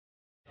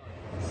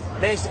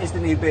This is the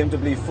new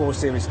BMW 4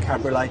 Series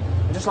Cabriolet,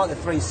 and just like the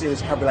 3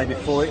 Series Cabriolet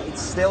before it,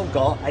 it's still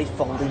got a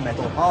folding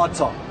metal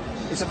hardtop.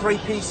 It's a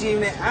 3-piece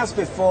unit as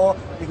before.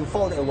 You can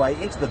fold it away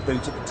into the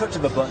boot at the touch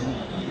of a button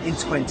in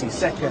 20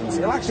 seconds.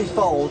 It'll actually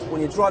fold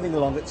when you're driving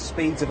along at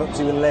speeds of up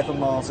to 11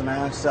 miles an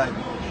hour, so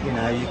you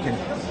know you can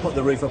put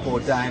the roof up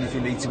or down if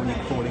you need to when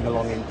you're crawling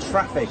along in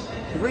traffic.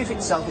 The roof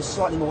itself is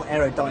slightly more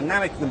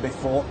aerodynamic than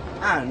before,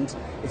 and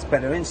it's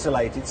better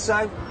insulated,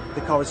 so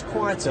the car is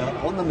quieter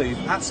on the move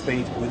at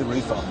speed with the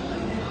roof up.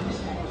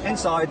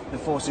 Inside, the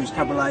 4 Series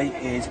Cabriolet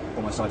is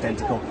almost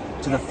identical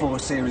to the 4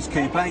 Series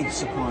Coupe.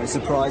 Surprise,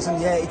 surprise.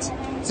 And yeah,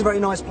 it's a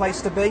very nice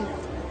place to be.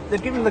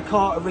 They've given the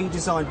car a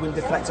redesigned wind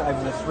deflector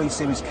over the 3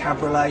 Series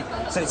Cabriolet,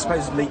 so it's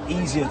supposedly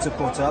easier to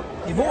put up.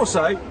 You've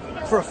also,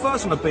 for a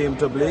first on a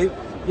BMW,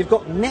 you've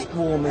got neck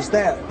warmers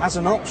there as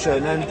an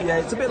option, and yeah,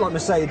 it's a bit like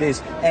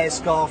Mercedes air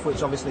scarf,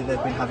 which obviously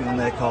they've been having on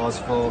their cars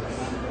for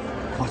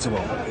quite a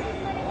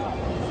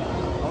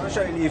while. I want to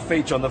show you a new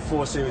feature on the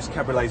 4 Series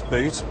Cabriolet's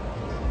boot.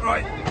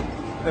 Right.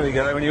 There we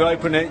go, when you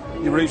open it,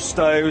 your roof's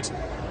stowed.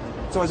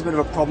 It's always a bit of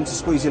a problem to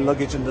squeeze your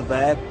luggage under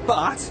there,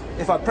 but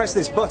if I press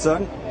this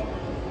button,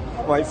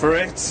 wait for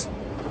it,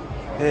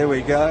 here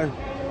we go,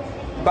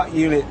 the back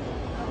unit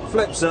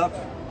flips up,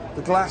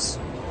 the glass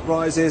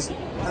rises,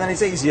 and then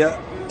it's easier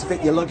to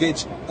fit your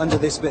luggage under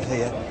this bit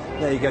here.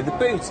 There you go. The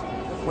boot,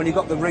 when you've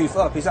got the roof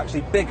up, is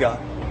actually bigger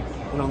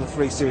than on the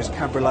 3 Series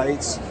Cabriolet.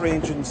 It's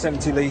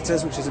 370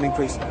 litres, which is an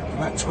increase of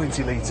about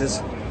 20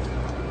 litres.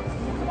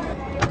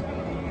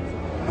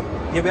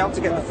 You'll be able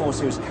to get the 4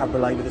 Series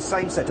Cabriolet with the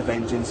same set of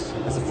engines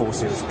as the 4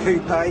 Series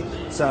Coupe,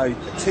 so a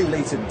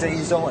 2-litre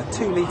diesel, a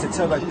 2-litre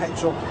turbo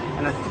petrol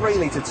and a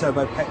 3-litre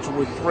turbo petrol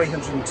with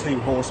 302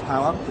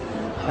 horsepower.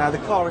 Now the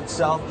car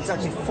itself is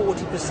actually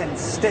 40%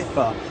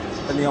 stiffer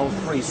than the old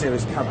 3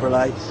 Series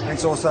Cabriolet, and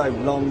it's also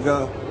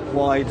longer,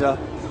 wider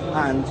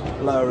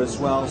and lower as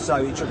well, so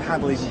it should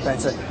handle even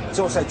better. It's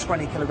also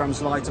 20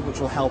 kilograms lighter,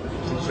 which will help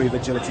improve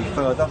agility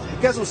further.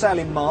 It goes on sale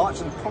in March,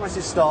 and the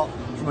prices start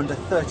from under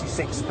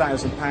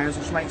 £36,000,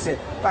 which makes it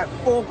about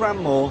 £4 grand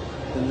more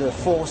than the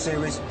 4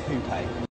 Series Coupe.